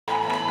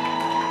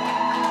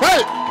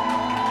Hey!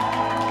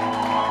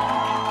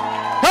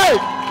 Hey!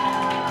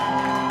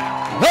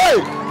 Hey!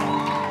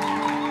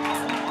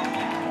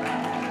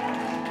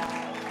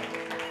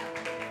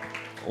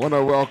 I want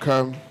to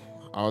welcome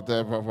our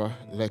dear brother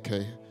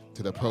Leke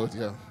to the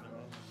podium.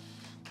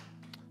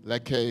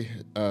 Leke,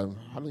 how long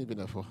have you been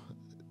there for?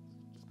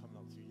 Coming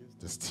up 2 years.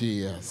 Just 2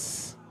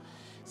 years.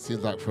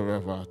 Seems like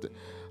forever.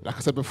 Like I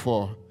said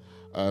before,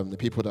 the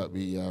people that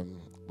we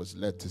was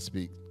led to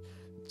speak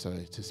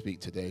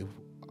today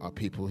are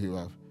people who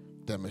have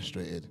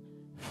demonstrated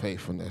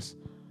faithfulness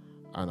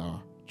and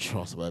are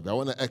trustworthy. I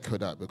want to echo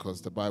that because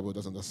the Bible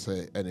doesn't just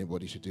say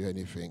anybody should do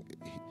anything.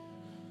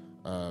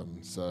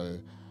 So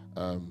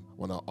I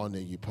want to honor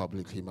you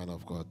publicly, man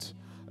of God,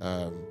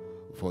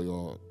 for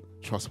your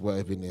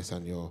trustworthiness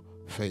and your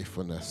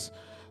faithfulness.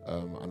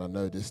 And I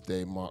know this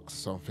day marks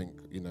something,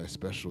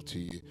 special to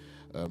you,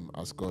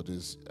 as God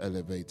is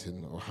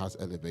elevating or has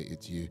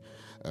elevated you.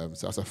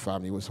 So as a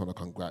family, we just want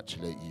to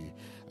congratulate you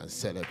and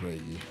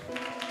celebrate you.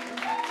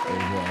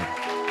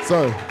 Amen.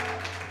 So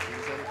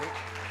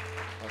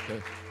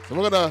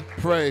we're going to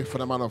pray for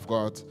the man of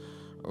God.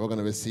 We're going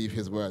to receive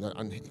his word.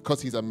 And because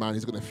he's a man,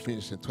 he's going to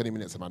finish in 20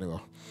 minutes, Emmanuel.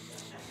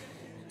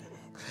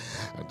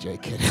 I'm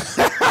joking.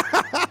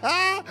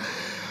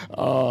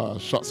 Oh,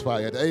 shots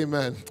fired.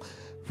 Amen.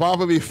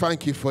 Father, we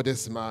thank you for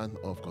this man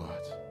of God.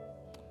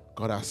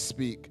 God, I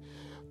speak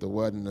the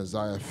word in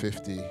Isaiah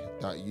 50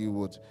 that you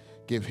would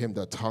give him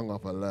the tongue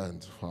of a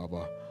learned,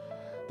 Father,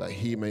 that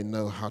he may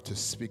know how to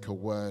speak a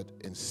word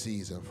in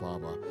season,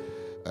 Father,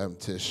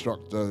 to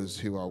instruct those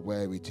who are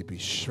weary to be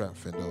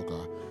strengthened, oh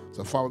God.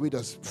 So, Father, we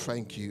just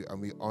thank you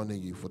and we honor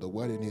you for the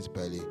word in his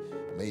belly.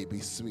 May it be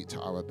sweet to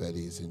our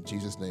bellies. In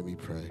Jesus' name we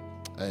pray.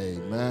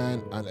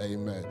 Amen and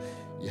amen.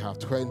 You have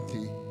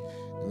 20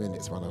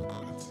 minutes, man of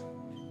God.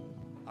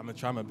 I'm going to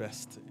try my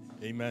best.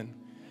 Amen.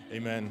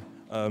 Amen.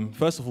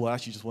 First of all, I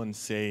actually just want to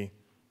say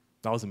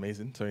that was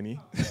amazing, Tony.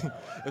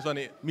 It's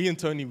funny. Me and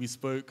Tony, we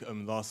spoke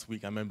last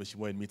week. I remember she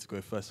wanted me to go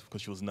first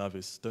because she was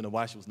nervous. Don't know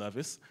why she was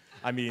nervous.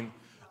 I mean,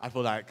 I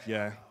feel like,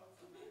 yeah.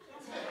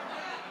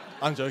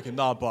 I'm joking.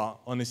 No, but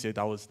honestly,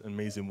 that was an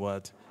amazing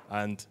word.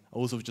 And I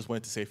also just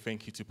wanted to say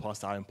thank you to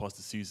Pastor I and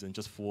Pastor Susan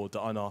just for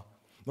the honor,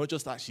 not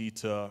just actually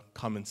to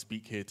come and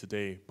speak here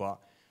today, but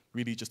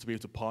really just to be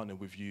able to partner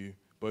with you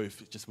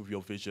both, just with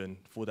your vision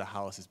for the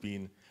house. It's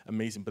been an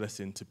amazing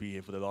blessing to be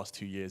here for the last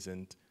 2 years.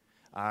 And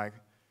I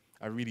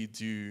really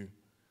do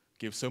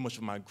give so much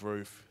of my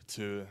growth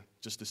to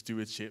just the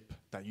stewardship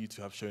that you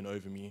two have shown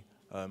over me.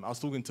 I was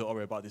talking to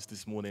Ore about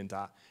this morning,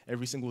 that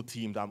every single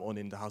team that I'm on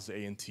in the house of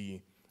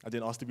A&T, I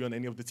didn't ask to be on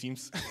any of the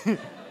teams.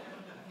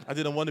 I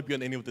didn't want to be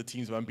on any of the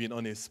teams, if I'm being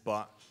honest,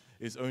 but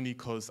it's only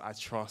because I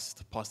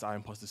trust Pastor I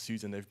and Pastor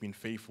Susan. They've been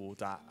faithful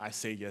that I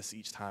say yes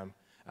each time.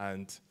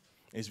 And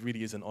it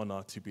really is an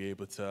honor to be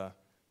able to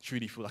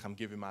truly feel like I'm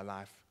giving my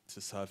life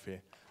to serve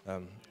here.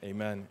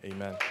 Amen.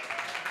 Amen.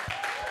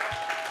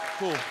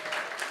 Cool.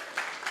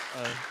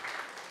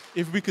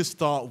 If we could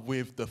start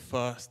with the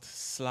first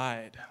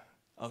slide.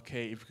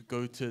 Okay, if we could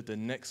go to the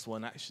next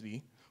one,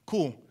 actually.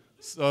 Cool.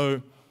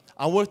 So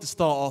I wanted to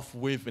start off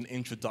with an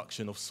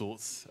introduction of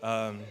sorts.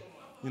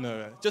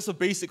 Just a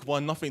basic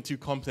one, nothing too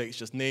complex,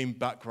 just name,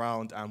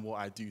 background, and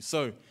what I do.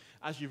 So,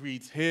 as you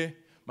read here,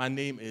 my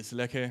name is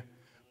Leke.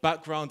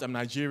 Background, I'm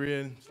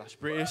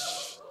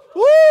Nigerian/British.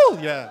 Woo!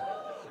 Yeah.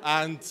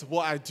 And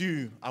what I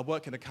do, I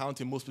work in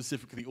accounting, more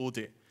specifically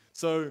audit.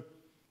 So,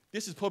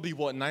 this is probably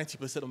what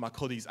 90% of my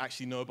colleagues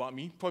actually know about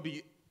me.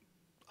 Probably,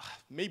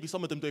 maybe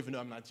some of them don't even know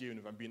I'm Nigerian,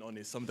 if I'm being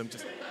honest. Some of them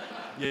just,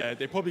 yeah,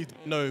 they probably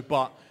don't know,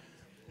 but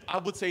I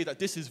would say that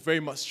this is very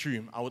much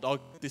true. I would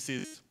argue this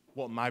is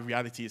what my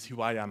reality is,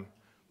 who I am.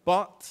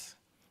 But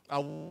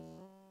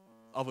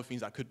other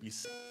things that could be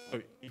said.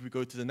 So if we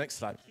go to the next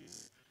slide,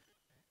 please.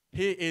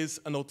 Here is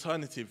an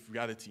alternative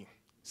reality.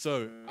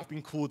 So I've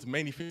been called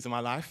many things in my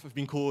life. I've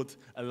been called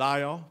a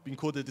liar, been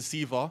called a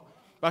deceiver.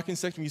 Back in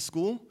secondary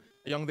school,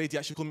 a young lady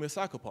actually called me a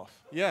psychopath.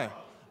 Yeah.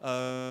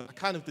 I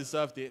kind of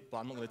deserved it, but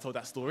I'm not going to tell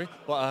that story.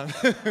 But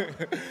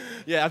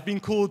yeah, I've been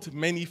called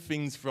many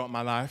things throughout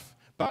my life.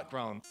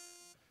 Background.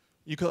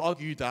 You could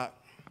argue that,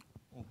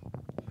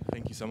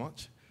 thank you so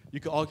much. You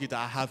could argue that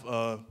I have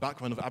a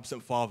background of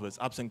absent fathers,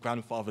 absent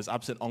grandfathers,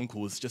 absent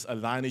uncles, just a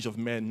lineage of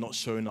men not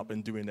showing up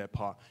and doing their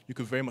part. You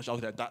could very much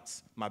argue that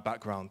that's my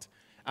background.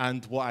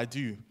 And what I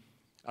do,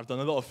 I've done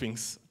a lot of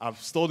things.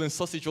 I've stolen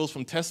sausage rolls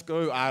from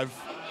Tesco. I've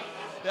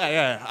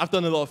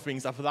done a lot of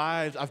things. I've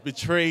lied, I've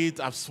betrayed,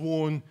 I've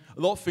sworn,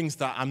 a lot of things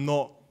that I'm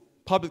not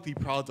publicly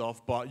proud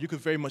of, but you could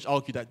very much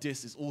argue that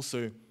this is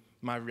also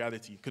my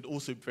reality, could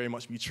also very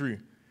much be true.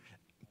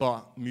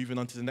 But moving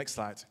on to the next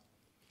slide.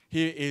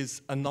 Here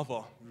is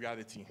another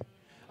reality.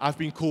 I've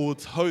been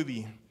called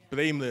holy,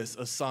 blameless,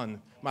 a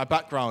son. My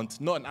background,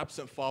 not an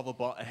absent father,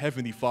 but a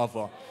heavenly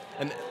father.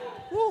 And,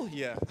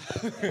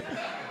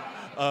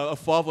 a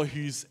father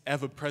who's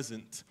ever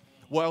present.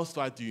 What else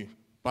do I do?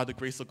 By the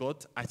grace of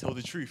God, I tell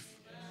the truth.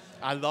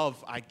 I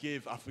love, I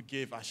give, I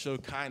forgive, I show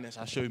kindness,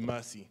 I show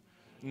mercy.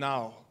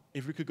 Now,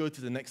 if we could go to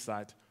the next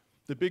slide.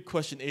 The big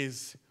question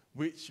is,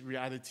 which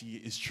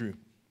reality is true?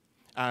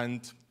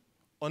 And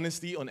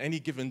honestly, on any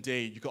given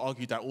day, you could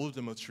argue that all of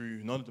them are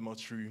true, none of them are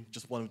true,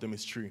 just one of them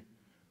is true.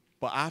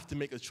 But I have to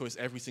make a choice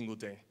every single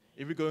day.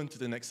 If we go into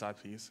the next slide,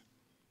 please.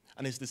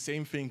 And it's the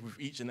same thing with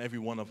each and every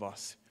one of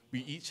us. We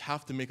each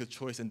have to make a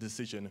choice and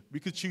decision. We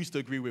could choose to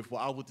agree with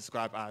what I would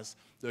describe as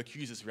the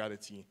accuser's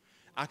reality.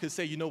 I could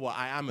say, you know what,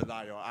 I am a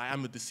liar, I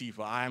am a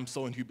deceiver, I am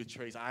someone who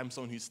betrays, I am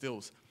someone who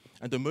steals.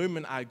 And the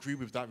moment I agree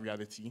with that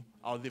reality,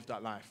 I'll live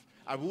that life.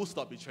 I will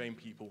start betraying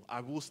people.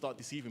 I will start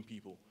deceiving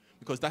people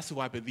because that's who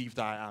I believe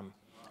that I am.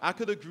 I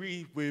could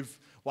agree with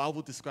what I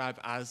would describe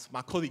as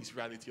my colleague's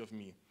reality of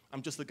me.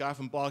 I'm just a guy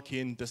from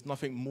Barking. There's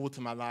nothing more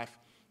to my life.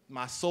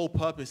 My sole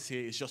purpose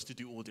here is just to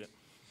do audit.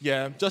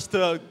 Yeah, just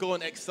to go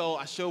on Excel,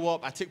 I show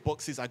up, I tick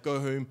boxes, I go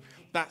home.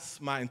 That's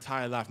my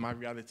entire life, my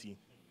reality.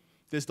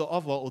 There's the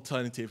other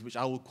alternative, which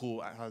I would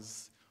call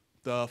as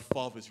the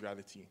Father's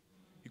reality.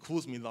 He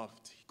calls me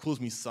loved, he calls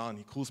me son,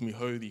 he calls me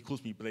holy, he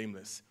calls me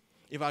blameless.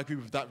 If I agree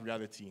with that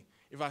reality,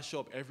 if I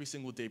show up every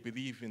single day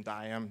believing that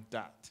I am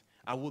that,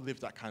 I will live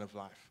that kind of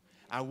life.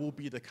 I will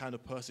be the kind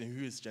of person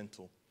who is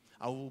gentle.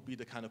 I will be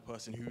the kind of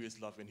person who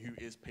is loving, who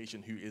is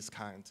patient, who is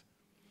kind.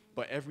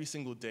 But every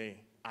single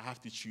day, I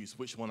have to choose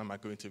which one am I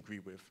going to agree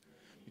with.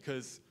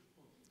 Because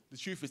the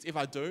truth is, if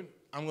I don't,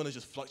 I'm going to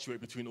just fluctuate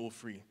between all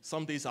three.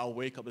 Some days I'll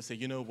wake up and say,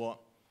 you know what?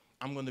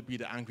 I'm going to be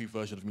the angry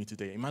version of me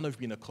today. It might not have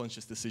been a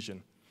conscious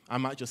decision. I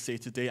might just say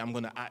today I'm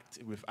going to act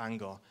with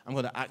anger. I'm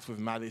going to act with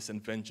malice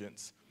and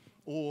vengeance.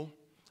 Or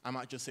I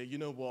might just say, you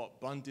know what?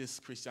 Bun this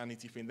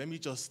Christianity thing. Let me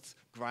just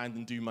grind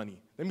and do money.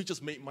 Let me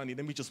just make money.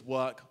 Let me just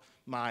work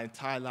my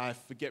entire life,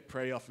 forget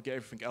prayer, forget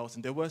everything else.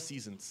 And there were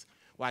seasons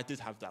where I did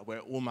have that, where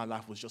all my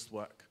life was just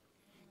work.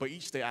 But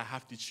each day I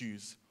have to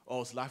choose, or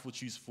else life will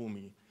choose for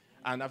me.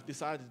 And I've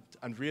decided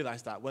and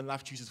realized that when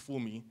life chooses for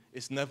me,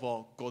 it's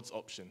never God's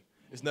option.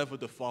 It's never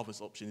the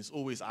Father's option. It's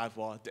always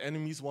either the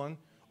enemy's one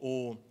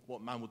or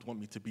what man would want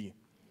me to be.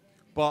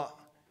 But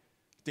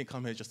I didn't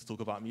come here just to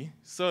talk about me.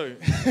 So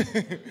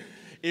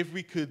if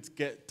we could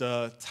get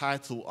the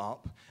title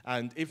up,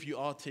 and if you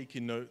are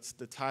taking notes,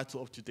 the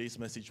title of today's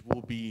message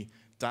will be,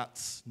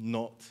 That's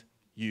Not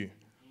You.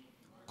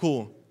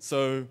 Cool.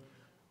 So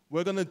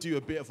we're going to do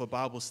a bit of a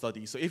Bible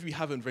study. So if you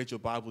haven't read your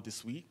Bible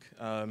this week,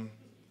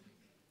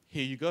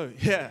 here you go.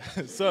 Yeah.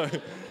 So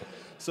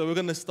we're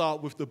going to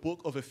start with the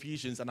book of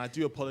Ephesians. And I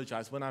do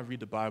apologize. When I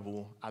read the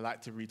Bible, I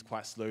like to read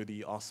quite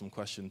slowly, ask some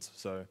questions.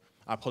 So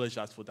I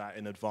apologize for that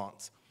in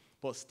advance.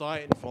 But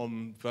starting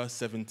from verse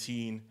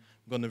 17,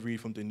 I'm going to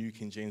read from the New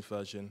King James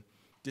Version.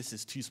 This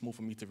is too small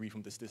for me to read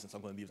from this distance.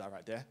 I'm going to leave that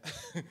right there.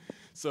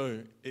 So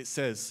it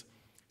says,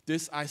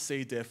 "This I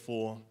say,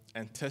 therefore,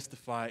 and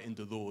testify in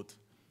the Lord,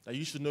 that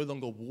you should no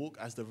longer walk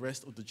as the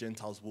rest of the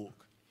Gentiles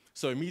walk."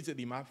 So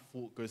immediately my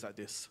thought goes like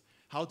this.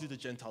 How do the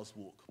Gentiles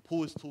walk?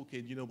 Paul is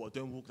talking, you know what,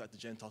 don't walk like the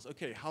Gentiles.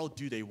 Okay, how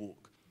do they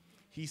walk?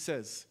 He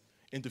says,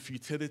 in the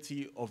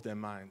futility of their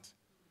mind.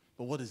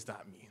 But what does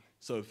that mean?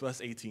 So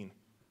verse 18,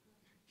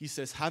 he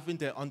says, having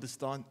their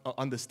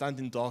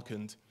understanding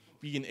darkened,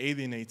 being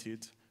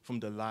alienated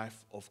from the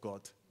life of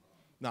God.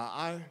 Now,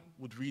 I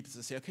would read this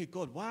and say, okay,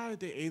 God, why are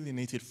they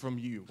alienated from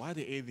you? Why are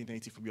they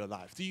alienated from your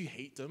life? Do you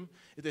hate them?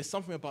 Is there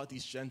something about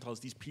these Gentiles,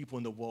 these people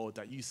in the world,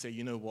 that you say,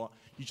 you know what,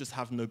 you just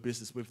have no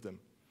business with them?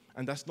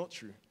 And that's not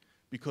true.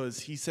 Because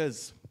he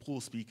says,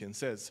 Paul speaking,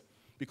 says,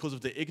 because of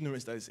the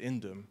ignorance that is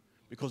in them,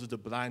 because of the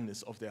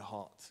blindness of their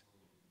heart,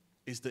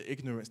 it's the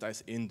ignorance that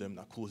is in them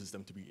that causes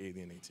them to be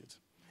alienated.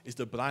 It's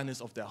the blindness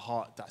of their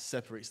heart that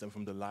separates them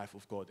from the life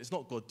of God. It's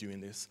not God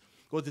doing this.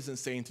 God isn't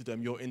saying to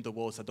them, you're in the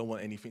world, so I don't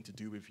want anything to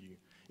do with you.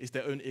 It's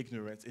their own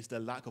ignorance. It's their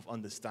lack of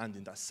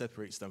understanding that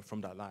separates them from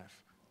that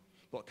life.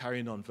 But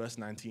carrying on, verse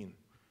 19.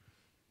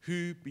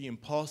 Who, being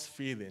past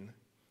feeling,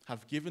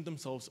 have given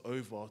themselves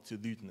over to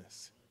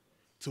lewdness,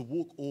 to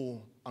walk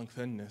all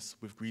uncleanness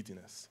with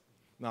greediness.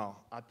 Now,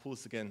 I'd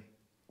pause again.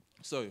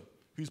 So,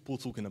 who's Paul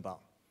talking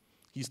about?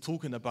 He's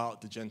talking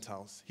about the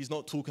Gentiles. He's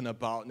not talking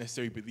about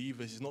necessarily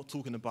believers. He's not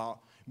talking about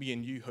me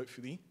and you,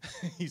 hopefully.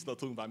 He's not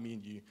talking about me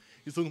and you.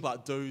 He's talking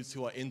about those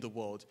who are in the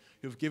world,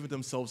 who have given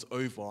themselves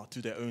over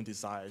to their own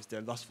desires,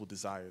 their lustful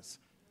desires.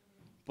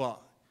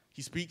 But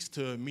he speaks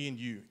to me and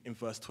you in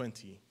verse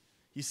 20.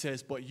 He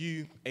says, but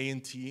you,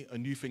 A&T, A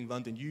New Thing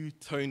London, you,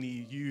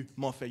 Tony, you,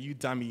 Moffat, you,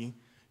 Dammy,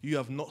 you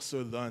have not so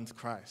learned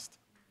Christ.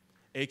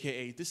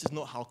 AKA, this is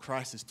not how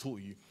Christ has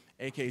taught you.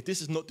 AKA,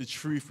 this is not the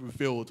truth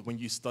revealed when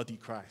you study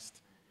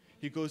Christ.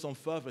 He goes on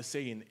further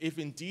saying, if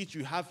indeed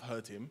you have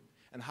heard him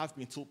and have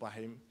been taught by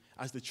him,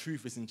 as the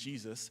truth is in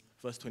Jesus,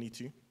 verse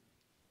 22.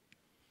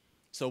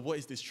 So what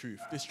is this truth?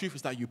 This truth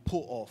is that you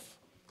put off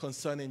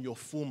concerning your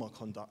former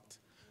conduct.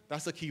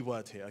 That's a key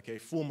word here, okay?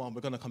 Former,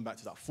 we're going to come back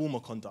to that. Former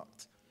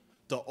conduct.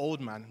 The old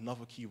man,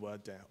 another key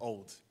word there,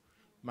 old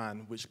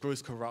man, which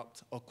grows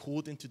corrupt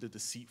according to the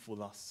deceitful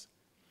lusts,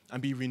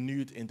 and be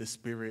renewed in the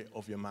spirit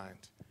of your mind.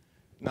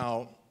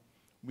 Now,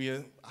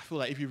 I feel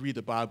like if you read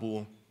the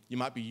Bible, you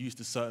might be used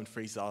to certain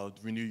phrases,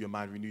 renew your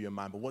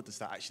mind, but what does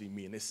that actually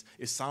mean?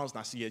 It sounds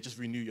nice, yeah, just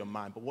renew your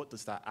mind, but what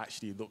does that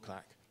actually look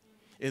like?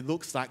 It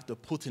looks like the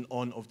putting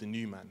on of the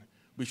new man,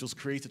 which was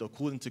created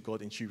according to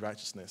God in true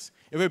righteousness.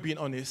 If we're being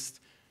honest,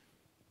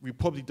 we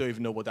probably don't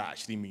even know what that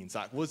actually means.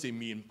 Like, what does it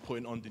mean,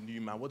 putting on the new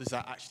man? What does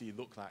that actually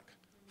look like?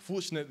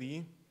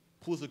 Fortunately,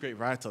 Paul's a great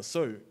writer.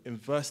 So in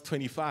verse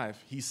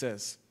 25, he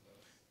says,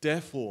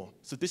 therefore,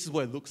 so this is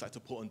what it looks like to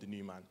put on the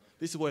new man.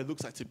 This is what it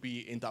looks like to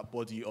be in that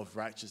body of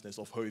righteousness,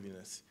 of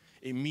holiness.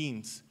 It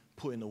means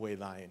putting away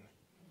lying.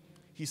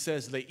 He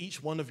says, let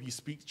each one of you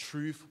speak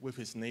truth with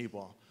his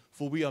neighbor,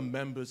 for we are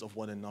members of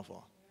one another.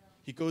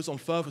 He goes on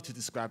further to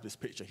describe this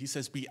picture. He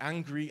says, be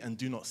angry and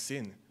do not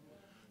sin.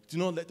 Do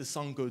not let the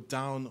sun go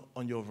down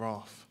on your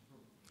wrath.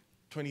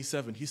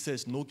 27, he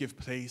says, nor give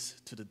place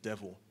to the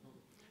devil.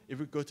 If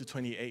we go to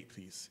 28,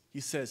 please. He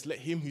says, let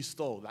him who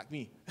stole, like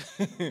me,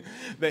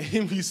 let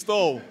him who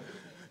stole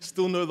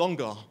still no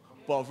longer,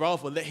 but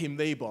rather let him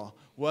labor,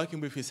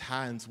 working with his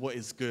hands what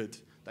is good,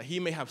 that he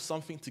may have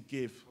something to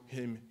give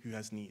him who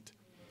has need.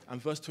 And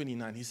verse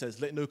 29, he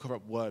says, let no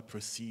corrupt word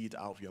proceed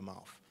out of your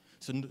mouth.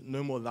 So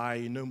no more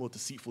lying, no more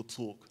deceitful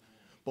talk,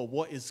 but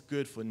what is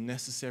good for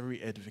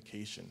necessary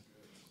edification,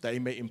 that it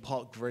may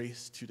impart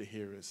grace to the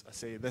hearers. I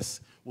say,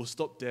 we'll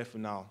stop there for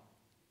now.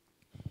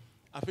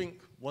 I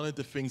think one of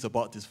the things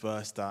about this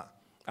verse that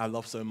I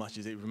love so much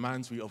is it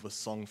reminds me of a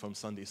song from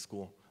Sunday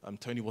school.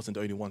 Tony wasn't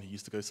the only one who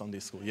used to go to Sunday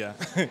school, yeah.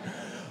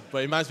 But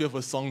it reminds me of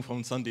a song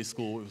from Sunday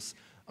school.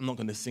 I'm not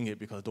going to sing it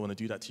because I don't want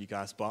to do that to you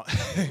guys, but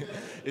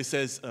it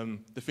says,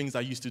 the things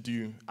I used to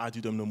do, I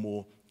do them no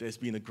more. There's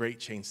been a great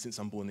change since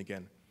I'm born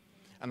again.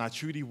 And I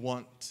truly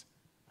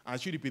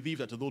believe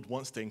that the Lord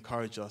wants to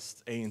encourage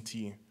us,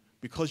 A&T,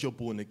 because you're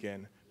born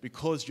again,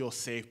 because you're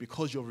saved,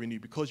 because you're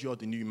renewed, because you're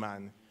the new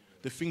man.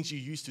 The things you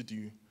used to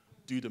do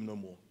them no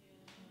more.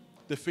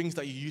 The things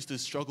that you used to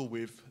struggle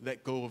with,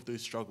 let go of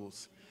those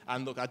struggles.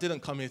 And look, I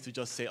didn't come here to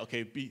just say,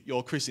 okay, you're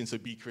a Christian, so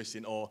be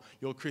Christian, or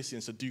you're a Christian,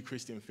 so do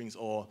Christian things,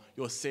 or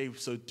you're saved,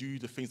 so do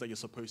the things that you're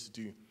supposed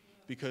to do.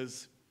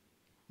 Because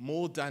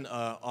more than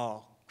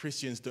our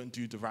Christians don't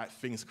do the right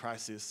things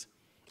crisis,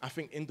 I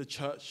think in the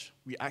church,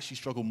 we actually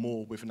struggle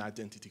more with an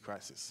identity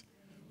crisis.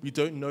 We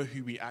don't know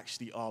who we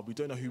actually are. We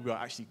don't know who we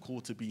are actually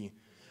called to be.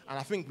 And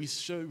I think we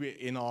show it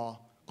in our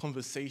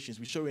conversations.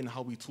 We show it in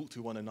how we talk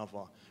to one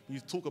another. We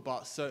talk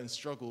about certain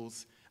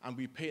struggles, and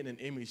we paint an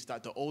image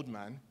that the old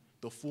man,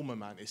 the former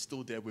man, is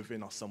still there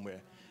within us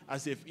somewhere.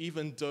 As if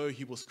even though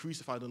he was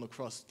crucified on the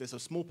cross, there's a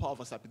small part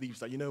of us that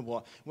believes that, you know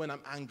what, when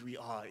I'm angry,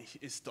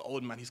 it's the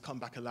old man, he's come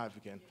back alive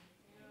again.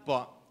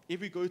 But if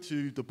we go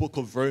to the book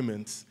of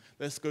Romans,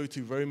 let's go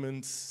to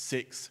Romans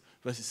 6,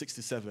 verses 6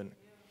 to 7.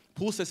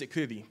 Paul says it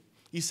clearly.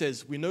 He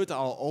says, we know that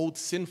our old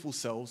sinful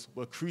selves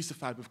were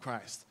crucified with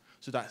Christ,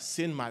 so that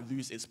sin might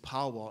lose its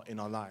power in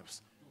our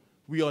lives.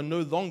 We are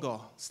no longer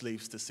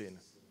slaves to sin.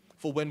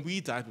 For when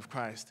we died with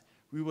Christ,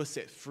 we were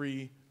set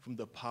free from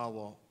the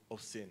power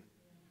of sin.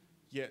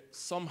 Yet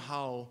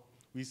somehow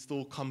we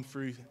still come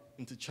through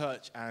into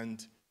church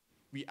and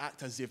we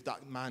act as if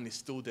that man is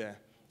still there.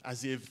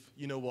 As if,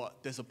 you know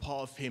what, there's a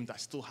part of him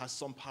that still has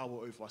some power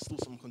over us, still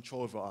some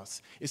control over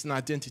us. It's an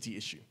identity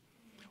issue.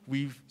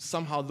 We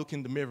somehow look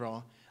in the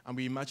mirror and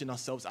we imagine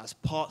ourselves as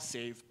part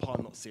saved,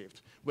 part not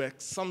saved. Where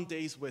some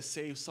days we're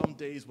saved, some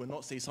days we're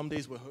not saved, some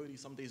days we're holy,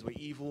 some days we're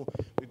evil.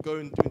 We go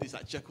and do this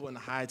like Jekyll and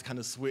Hyde kind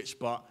of switch,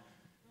 but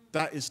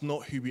that is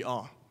not who we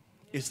are.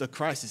 It's the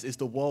crisis. It's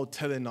the world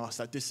telling us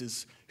that this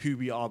is who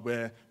we are,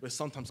 where we're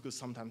sometimes good,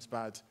 sometimes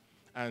bad.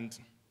 And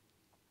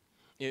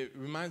it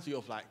reminds me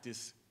of like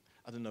this,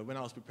 I don't know, when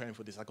I was preparing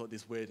for this, I got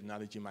this weird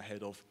analogy in my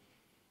head of,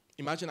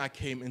 imagine I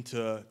came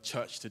into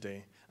church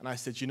today and I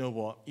said, you know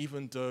what,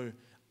 even though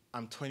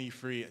I'm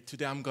 23,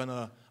 today I'm going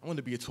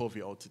to be a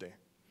 12-year-old today.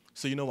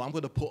 So you know what, I'm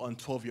going to put on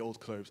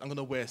 12-year-old clothes. I'm going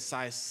to wear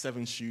size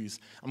 7 shoes.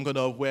 I'm going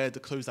to wear the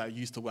clothes that I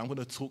used to wear. I'm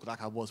going to talk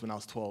like I was when I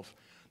was 12.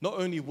 Not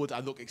only would I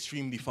look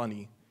extremely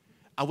funny,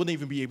 I wouldn't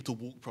even be able to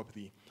walk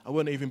properly. I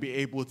wouldn't even be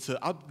able to,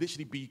 I'd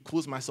literally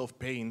cause myself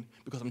pain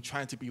because I'm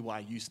trying to be what I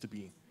used to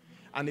be.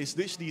 And it's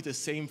literally the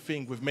same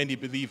thing with many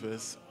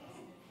believers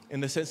in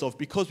the sense of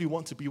because we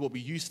want to be what we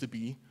used to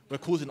be, we're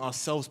causing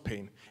ourselves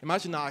pain.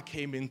 Imagine now I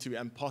came into it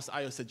and Pastor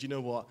Ayo said, you know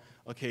what,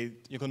 okay,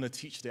 you're going to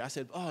teach today. I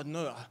said, oh,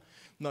 no,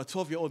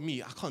 12-year-old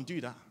me, I can't do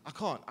that. I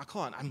can't.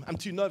 I'm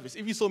too nervous.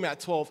 If you saw me at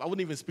 12, I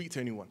wouldn't even speak to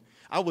anyone.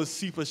 I was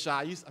super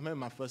shy. I remember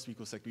my first week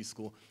of secondary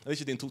school. I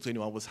literally didn't talk to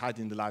anyone. I was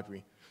hiding in the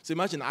library. So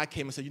imagine I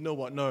came and said, you know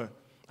what, no,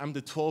 I'm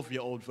the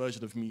 12-year-old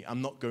version of me.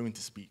 I'm not going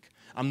to speak.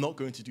 I'm not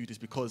going to do this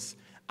because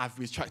I've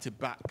retracted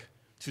back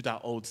to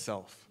that old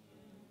self.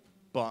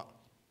 But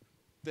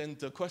then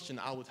the question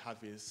I would have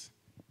is,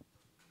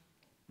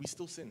 we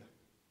still sin.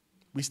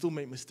 We still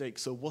make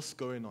mistakes. So what's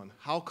going on?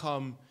 How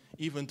come,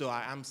 even though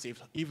I am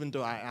saved, even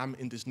though I am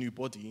in this new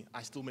body,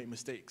 I still make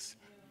mistakes?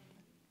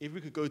 If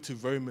we could go to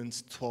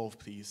Romans 12,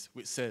 please,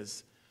 which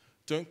says,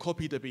 don't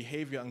copy the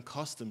behavior and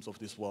customs of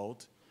this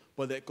world,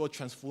 but let God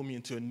transform you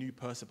into a new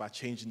person by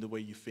changing the way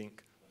you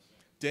think.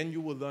 Then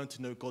you will learn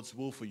to know God's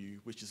will for you,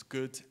 which is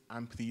good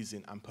and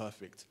pleasing and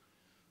perfect.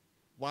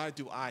 Why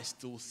do I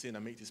still sin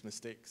and make these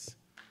mistakes?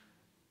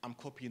 I'm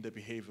copying the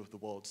behavior of the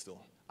world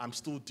still. I'm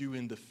still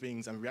doing the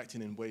things and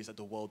reacting in ways that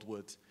the world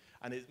would.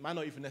 And it might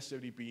not even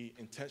necessarily be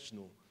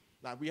intentional.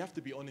 Like, we have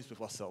to be honest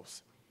with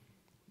ourselves.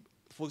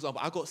 For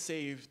example, I got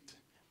saved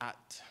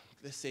at,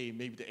 let's say,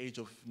 maybe the age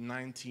of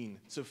 19.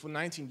 So for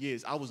 19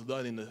 years, I was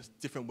learning a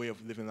different way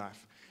of living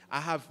life. I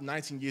have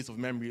 19 years of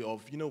memory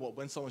of, you know what,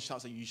 when someone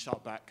shouts at you, you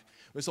shout back.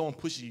 When someone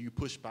pushes you, you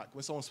push back.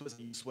 When someone swears at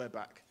you, you swear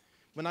back.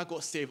 When I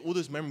got saved, all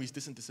those memories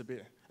didn't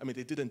disappear.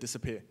 They didn't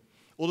disappear.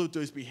 All of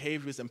those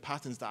behaviors and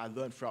patterns that I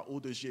learned throughout all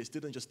those years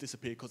didn't just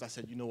disappear because I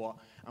said, you know what,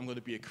 I'm going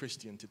to be a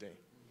Christian today.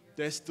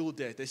 They're still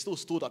there. They're still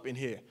stored up in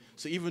here.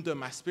 So even though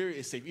my spirit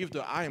is saved, even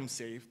though I am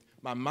saved,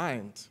 my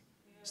mind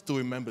still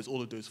remembers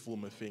all of those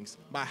former things.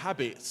 My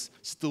habits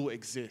still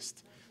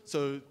exist.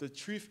 So the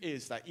truth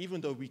is that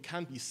even though we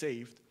can be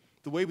saved,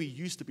 the way we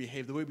used to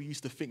behave, the way we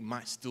used to think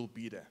might still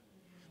be there.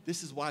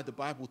 This is why the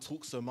Bible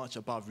talks so much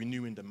about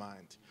renewing the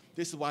mind.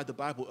 This is why the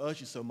Bible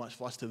urges so much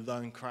for us to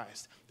learn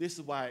Christ. This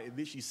is why it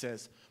literally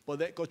says, but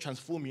let God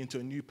transform you into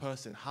a new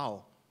person.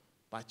 How?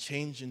 By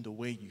changing the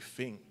way you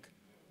think.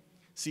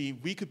 See,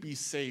 we could be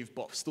saved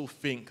but still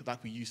think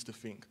like we used to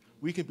think.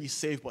 We can be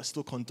saved but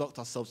still conduct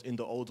ourselves in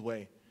the old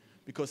way.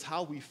 Because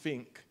how we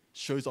think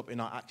shows up in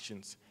our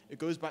actions. It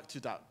goes back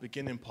to that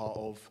beginning part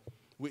of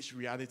which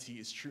reality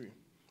is true.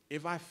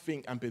 If I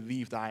think and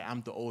believe that I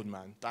am the old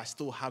man, that I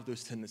still have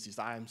those tendencies,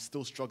 that I am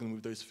still struggling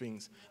with those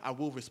things, I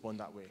will respond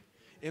that way.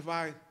 If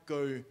I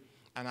go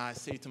and I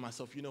say to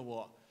myself, you know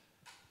what,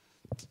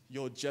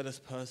 you're a jealous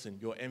person,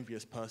 you're an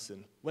envious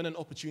person, when an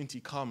opportunity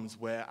comes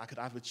where I could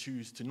either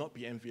choose to not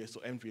be envious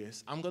or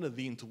envious, I'm going to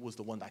lean towards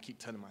the one that I keep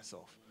telling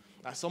myself.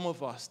 Like some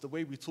of us, the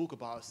way we talk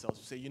about ourselves,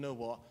 we say, you know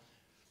what,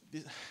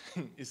 this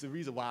is the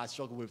reason why I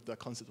struggle with the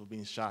concept of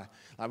being shy.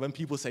 Like when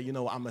people say, you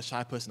know, I'm a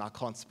shy person, I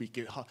can't speak,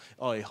 it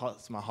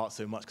hurts my heart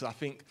so much. Because I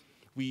think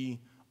we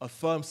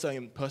affirm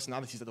certain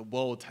personalities that the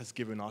world has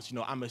given us. You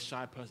know, I'm a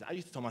shy person. I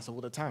used to tell myself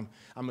all the time,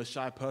 I'm a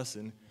shy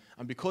person.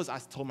 And because I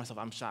told myself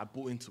I'm shy, I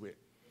bought into it.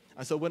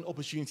 And so when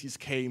opportunities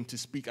came to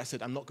speak, I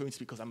said, I'm not going to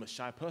speak because I'm a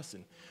shy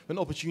person. When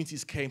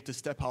opportunities came to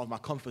step out of my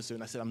comfort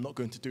zone, I said, I'm not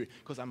going to do it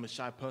because I'm a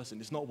shy person.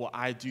 It's not what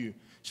I do.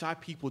 Shy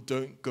people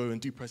don't go and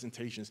do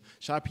presentations.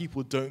 Shy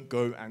people don't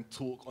go and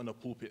talk on a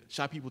pulpit.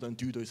 Shy people don't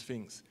do those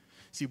things.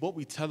 See, what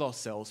we tell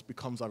ourselves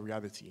becomes our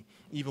reality,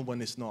 even when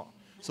it's not.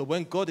 So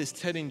when God is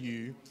telling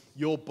you,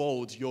 you're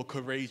bold, you're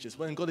courageous,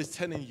 when God is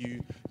telling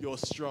you, you're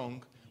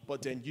strong,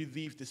 but then you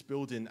leave this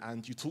building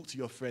and you talk to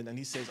your friend and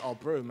he says, oh,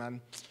 bro, man,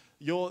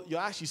 you're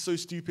actually so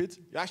stupid,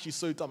 you're actually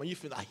so dumb, and you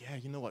feel like, yeah,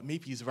 you know what,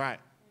 maybe he's right.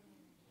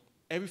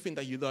 Everything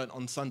that you learned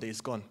on Sunday is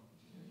gone.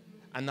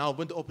 And now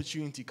when the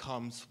opportunity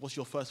comes, what's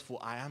your first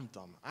thought? I am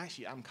dumb.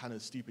 Actually, I'm kind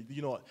of stupid.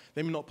 You know what,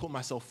 let me not put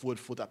myself forward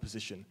for that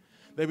position.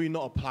 Let me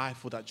not apply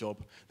for that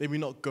job. Let me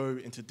not go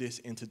into this,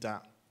 into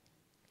that.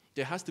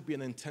 There has to be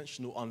an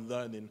intentional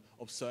unlearning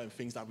of certain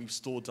things that we've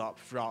stored up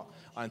throughout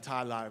our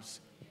entire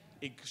lives.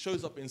 It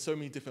shows up in so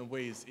many different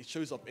ways. It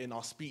shows up in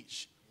our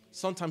speech.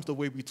 Sometimes the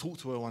way we talk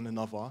to one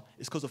another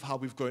is because of how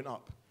we've grown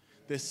up.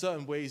 There's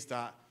certain ways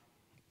that,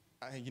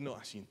 I'm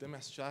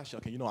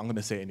going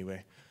to say it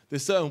anyway.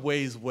 There's certain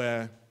ways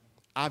where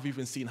I've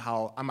even seen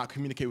how I might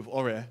communicate with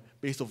Ore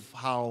based off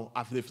how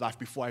I've lived life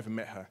before I even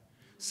met her.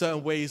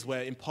 Certain ways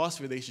where in past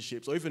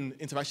relationships or even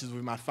interactions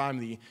with my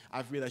family,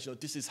 I've realized, you know,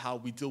 this is how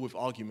we deal with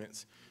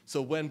arguments.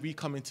 So when we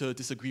come into a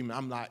disagreement,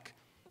 I'm like,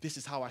 this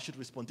is how I should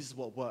respond. This is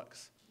what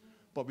works.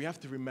 But we have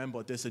to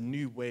remember there's a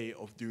new way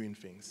of doing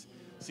things.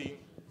 See,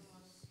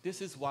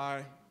 this is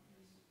why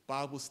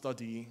Bible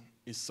study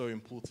is so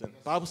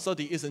important. Bible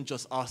study isn't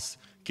just us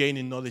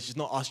gaining knowledge. It's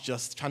not us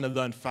just trying to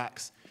learn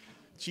facts.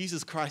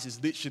 Jesus Christ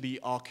is literally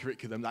our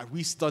curriculum. Like,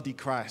 we study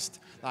Christ.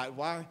 Like,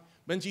 why?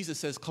 When Jesus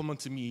says, come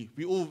unto me,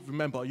 we all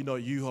remember, you know,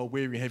 you are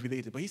weary and heavy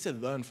laden. But he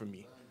said, learn from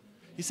me.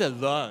 He said,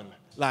 learn.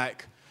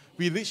 Like,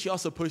 we literally are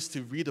supposed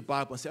to read the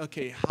Bible and say,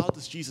 okay, how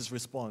does Jesus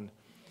respond?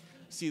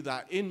 See,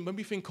 that when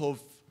we think of,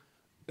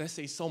 let's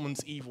say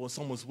someone's evil or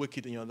someone's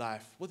wicked in your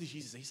life, what did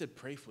Jesus say? He said,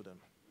 pray for them.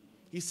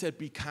 He said,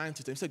 be kind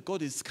to them. He said,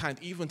 God is kind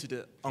even to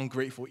the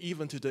ungrateful,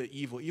 even to the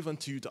evil, even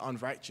to the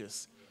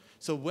unrighteous.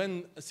 So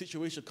when a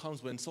situation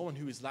comes when someone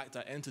who is like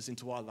that enters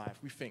into our life,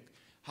 we think,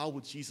 how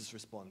would Jesus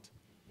respond?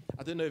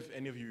 I don't know if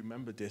any of you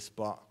remember this,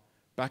 but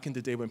back in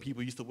the day when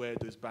people used to wear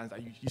those bands, I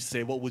used to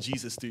say, what would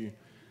Jesus do?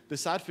 The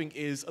sad thing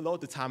is, a lot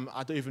of the time,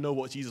 I don't even know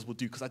what Jesus would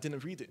do because I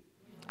didn't read it.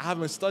 I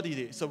haven't studied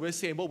it. So we're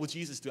saying, what would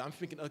Jesus do? I'm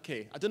thinking,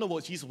 okay, I don't know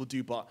what Jesus will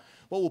do, but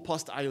what will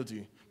Pastor Ayo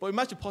do? But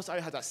imagine Pastor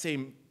Ayo had that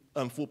same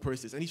thought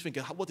process, and he's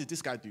thinking, what did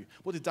this guy do?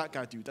 What did that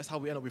guy do? That's how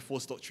we end up with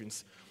false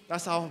doctrines.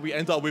 That's how we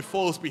end up with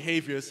false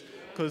behaviors,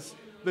 because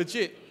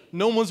legit,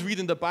 no one's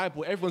reading the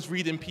Bible, everyone's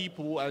reading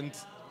people, and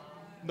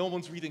no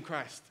one's reading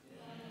Christ.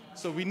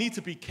 So we need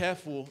to be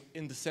careful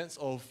in the sense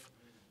of,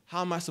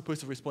 how am I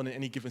supposed to respond in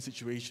any given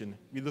situation?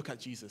 We look at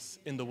Jesus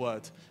in the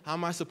Word. How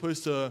am I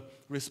supposed to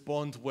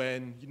respond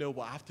when, you know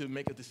what, I have to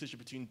make a decision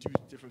between two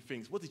different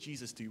things? What did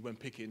Jesus do when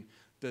picking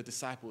the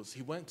disciples?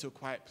 He went to a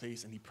quiet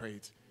place and he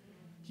prayed.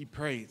 He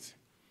prayed.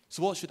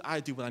 So what should I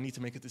do when I need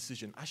to make a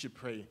decision? I should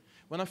pray.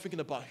 When I'm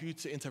thinking about who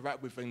to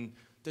interact with and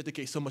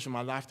dedicate so much of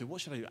my life to,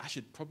 what should I do? I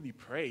should probably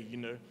pray, you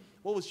know.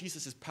 What was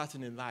Jesus'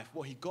 pattern in life?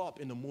 Well, he got up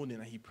in the morning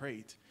and he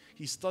prayed.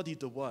 He studied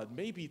the word.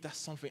 Maybe that's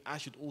something I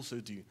should also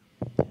do.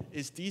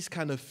 It's these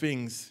kind of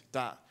things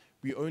that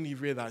we only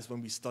realize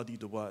when we study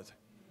the word.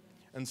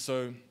 And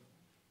so,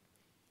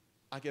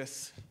 I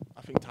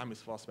think time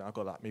is fast, man. I've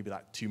got maybe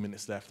 2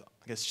 minutes left.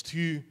 I guess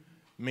 2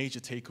 major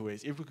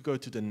takeaways. If we could go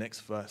to the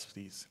next verse,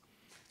 please.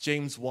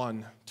 James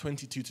 1,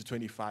 22 to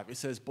 25. It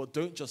says, but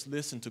don't just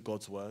listen to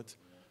God's word.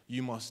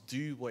 You must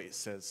do what it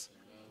says.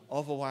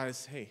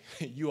 Otherwise, hey,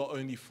 you are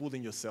only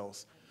fooling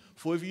yourselves.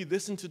 For if you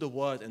listen to the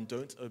word and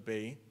don't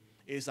obey,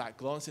 it is like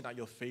glancing at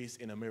your face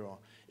in a mirror.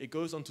 It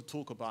goes on to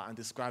talk about and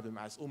describe him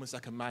as almost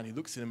like a man who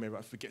looks in a mirror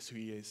and forgets who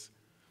he is.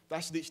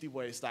 That's literally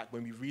what it's like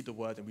when we read the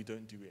word and we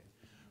don't do it.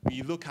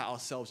 We look at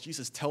ourselves.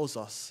 Jesus tells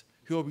us,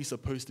 who are we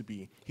supposed to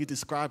be? He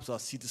describes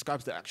us. He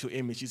describes the actual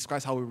image. He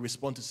describes how we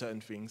respond to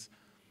certain things.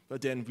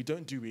 But then we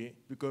don't do it.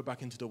 We go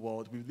back into the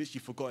world. We've literally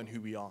forgotten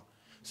who we are.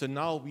 So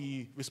now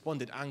we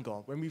respond in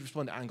anger. When we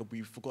respond in anger,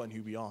 we've forgotten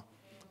who we are.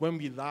 When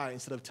we lie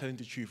instead of telling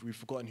the truth, we've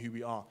forgotten who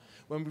we are.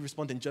 When we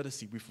respond in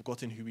jealousy, we've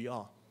forgotten who we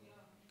are.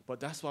 But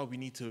that's why we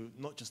need to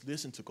not just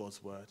listen to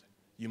God's word.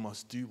 You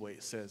must do what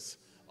it says.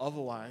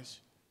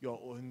 Otherwise, you're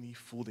only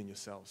fooling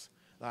yourselves.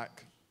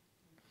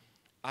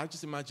 I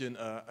just imagine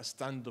a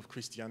standard of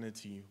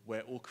Christianity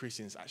where all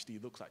Christians actually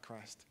look like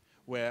Christ,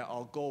 where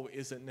our goal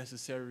isn't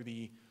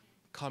necessarily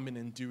coming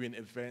and doing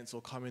events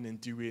or coming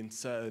and doing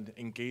certain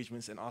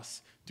engagements and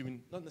us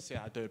doing, not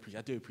necessarily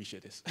I do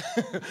appreciate this,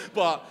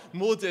 but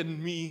more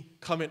than me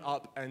coming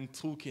up and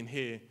talking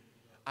here,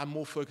 I'm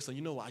more focused on,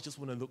 you know what, I just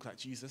want to look like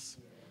Jesus.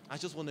 I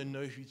just want to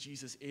know who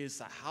Jesus is.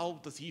 Like, how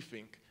does he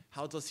think?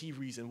 How does he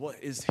reason?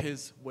 What is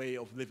his way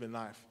of living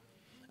life?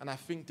 And I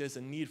think there's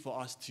a need for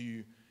us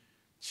to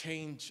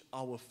change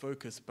our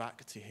focus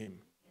back to him.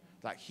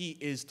 Like, he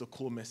is the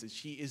core message.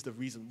 He is the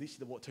reason,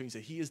 literally what Tony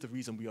said, he is the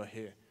reason we are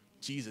here.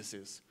 Jesus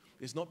is.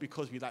 It's not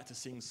because we like to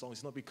sing songs.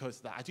 It's not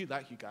because I do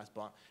like you guys,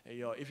 but hey,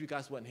 yo, if you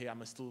guys weren't here, I'm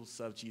going to still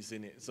serve Jesus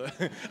in it. So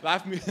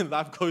life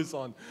goes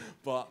on.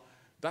 But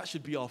that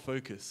should be our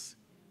focus.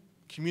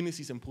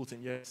 Community is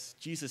important, yes.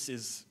 Jesus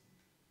is,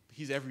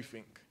 he's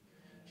everything.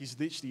 He's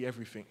literally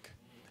everything.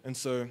 And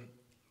so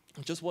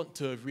I just want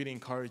to really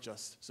encourage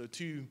us. So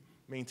 2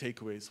 main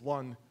takeaways.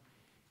 1,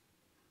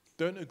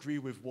 don't agree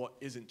with what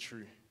isn't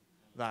true.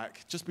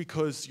 Like, just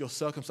because your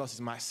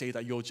circumstances might say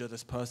that you're a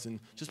jealous person,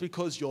 just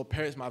because your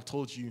parents might have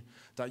told you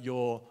that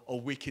you're a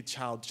wicked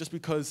child, just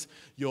because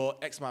your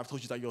ex might have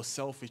told you that you're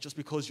selfish, just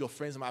because your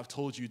friends might have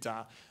told you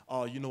that,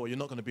 oh, you know what, you're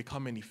not going to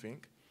become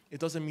anything,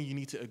 it doesn't mean you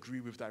need to agree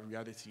with that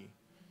reality.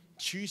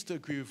 Choose to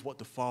agree with what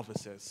the Father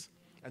says.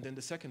 And then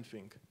the second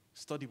thing,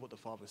 study what the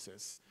Father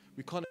says.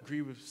 We can't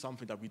agree with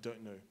something that we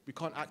don't know. We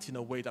can't act in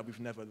a way that we've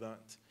never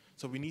learned.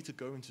 So we need to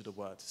go into the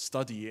Word,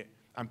 study it,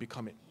 and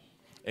become it.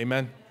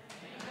 Amen.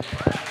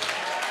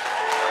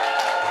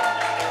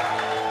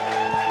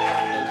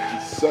 Thank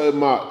you so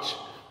much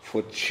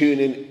for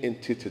tuning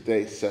into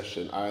today's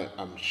session. I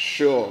am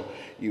sure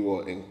you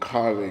were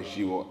encouraged,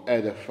 you were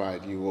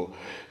edified, you were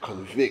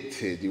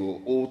convicted, you were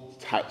all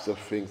types of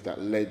things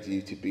that led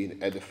you to being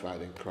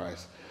edified in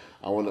Christ.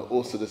 I want to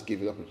also just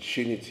give you an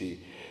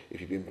opportunity, if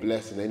you've been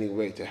blessed in any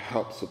way, to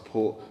help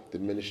support the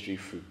ministry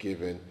through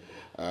giving.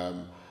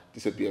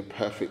 This would be a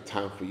perfect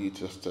time for you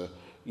just to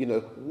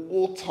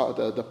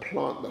water the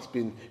plant that's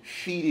been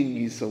feeding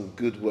you some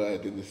good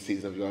word in the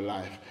season of your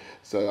life.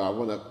 So I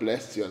want to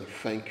bless you and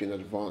thank you in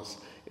advance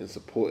in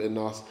supporting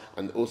us,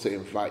 and also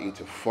invite you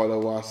to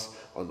follow us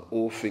on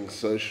all things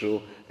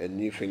social and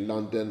New Thing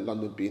London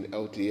being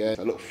LDS.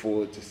 I look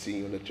forward to seeing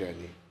you on the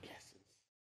journey.